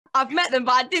I've met them,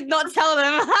 but I did not tell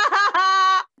them.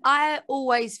 I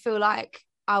always feel like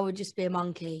I would just be a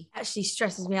monkey. Actually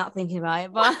stresses me out thinking about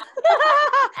it, but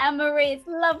Anne-Marie, it's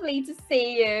lovely to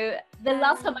see you. The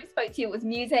last time I spoke to you it was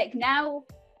music. Now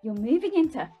you're moving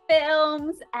into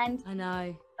films, and I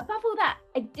know. Above all that,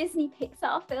 a Disney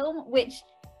Pixar film, which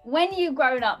when you've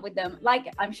grown up with them,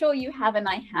 like I'm sure you have and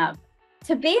I have,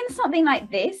 to be in something like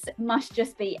this must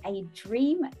just be a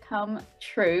dream come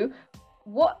true.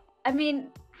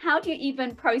 How do you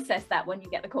even process that when you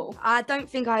get the call? I don't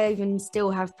think I even still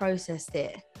have processed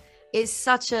it. It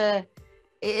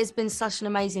has been such an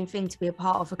amazing thing to be a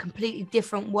part of, a completely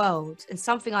different world, and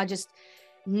something I just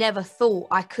never thought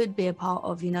I could be a part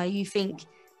of. You know, you think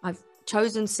I've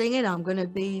chosen singing, I'm going to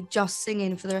be just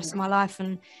singing for the rest of my life,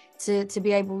 and to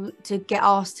be able to get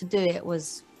asked to do it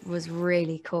was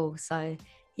really cool. So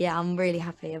yeah, I'm really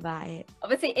happy about it.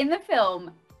 Obviously in the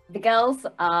film, the girls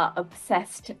are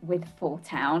obsessed with Four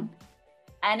Town,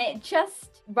 and it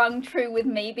just rung true with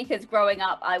me because growing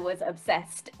up I was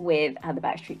obsessed with the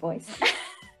Backstreet Boys.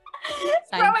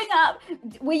 Growing up,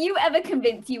 were you ever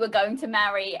convinced you were going to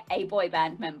marry a boy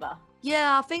band member?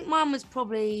 Yeah, I think mine was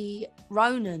probably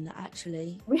Ronan,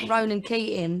 actually. Ronan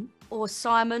Keating, or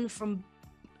Simon from,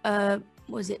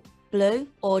 was it Blue?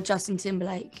 Or Justin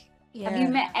Timberlake. Yeah. Have you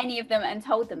met any of them and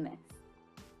told them this?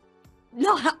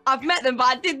 No, I've met them, but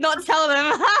I did not tell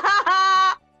them.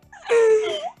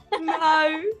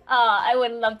 No. I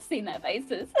would love to see their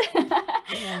faces.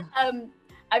 Yeah.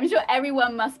 I'm sure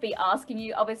everyone must be asking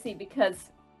you, obviously,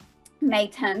 because May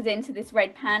turns into this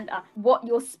red panda, what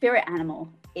your spirit animal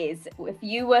is. If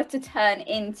you were to turn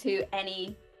into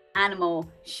any animal,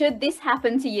 should this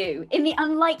happen to you, in the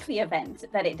unlikely event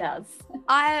that it does?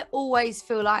 I always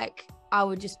feel like I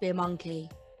would just be a monkey.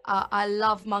 I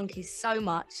love monkeys so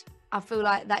much. I feel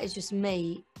like that is just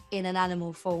me in an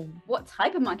animal form. What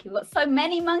type of monkey? We've got so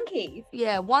many monkeys.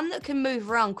 Yeah, one that can move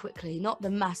around quickly, not the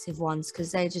massive ones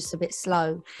because they're just a bit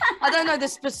slow. I don't know the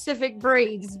specific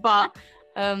breeds, but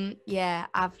yeah,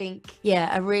 I think,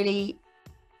 yeah, a really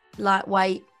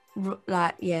lightweight,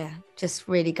 just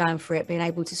really going for it, being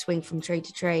able to swing from tree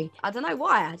to tree. I don't know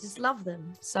why, I just love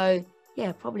them. So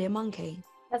yeah, probably a monkey.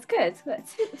 That's good.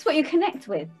 That's what you connect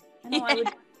with. I know.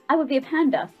 I would be a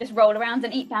panda, just roll around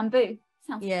and eat bamboo.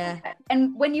 Sounds perfect.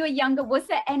 And when you were younger, was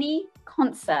there any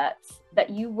concerts that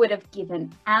you would have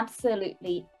given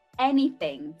absolutely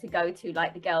anything to go to,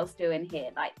 like the girls do in here?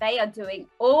 Like they are doing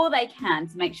all they can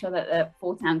to make sure that the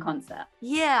Four Town concert.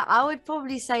 Yeah, I would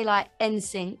probably say like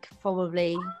NSYNC,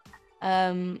 probably.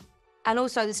 And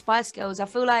also the Spice Girls. I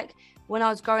feel like when I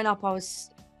was growing up, I was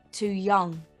too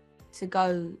young to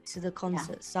go to the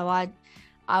concert. Yeah. So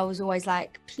I was always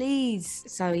like, please.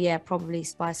 So yeah, probably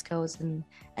Spice Girls and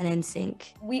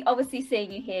NSYNC. We obviously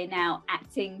seeing you here now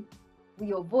acting with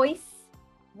your voice.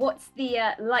 What's the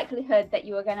likelihood that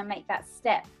you are going to make that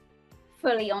step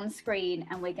fully on screen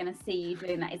and we're going to see you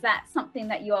doing that? Is that something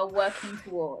that you are working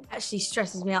towards? Actually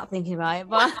stresses me out thinking about it,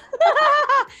 but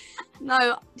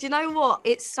no, do you know what?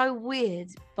 It's so weird,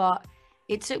 but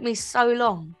it took me so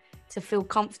long to feel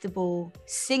comfortable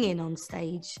singing on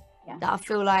stage that I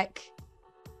feel like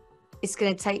it's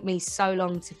going to take me so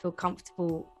long to feel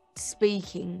comfortable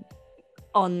speaking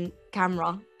on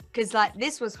camera, because like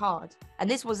this was hard, and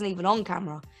this wasn't even on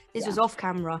camera. This was off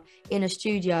camera in a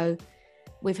studio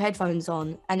with headphones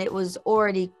on, and it was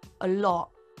already a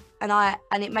lot.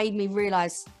 And it made me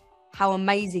realize how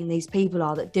amazing these people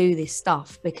are that do this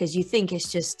stuff, because you think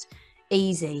it's just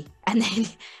easy, and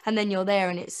then you're there,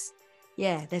 and it's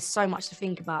there's so much to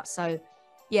think about. So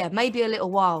yeah, maybe a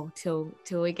little while till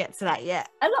we get to that. Yeah.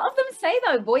 A lot of them say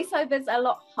though, voiceovers are a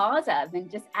lot harder than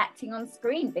just acting on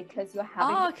screen because you're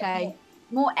having to put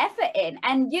more effort in.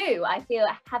 And you, I feel,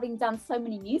 having done so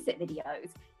many music videos,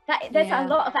 that there's a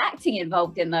lot of acting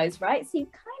involved in those, right? So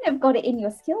you've kind of got it in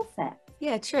your skill set.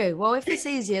 Yeah, true. Well, if it's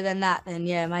easier than that, then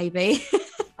yeah, maybe.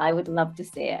 I would love to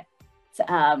see it. So,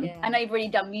 I know you've already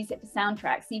done music for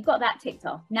soundtracks, so you've got that ticked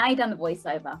off. Now you've done the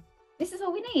voiceover. This is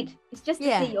all we need. It's just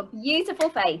to see your beautiful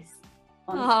face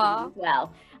on screen as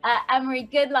well. Anne-Marie,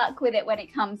 good luck with it when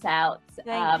it comes out.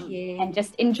 Thank you. And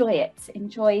just enjoy it.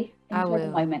 Enjoy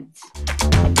the moment.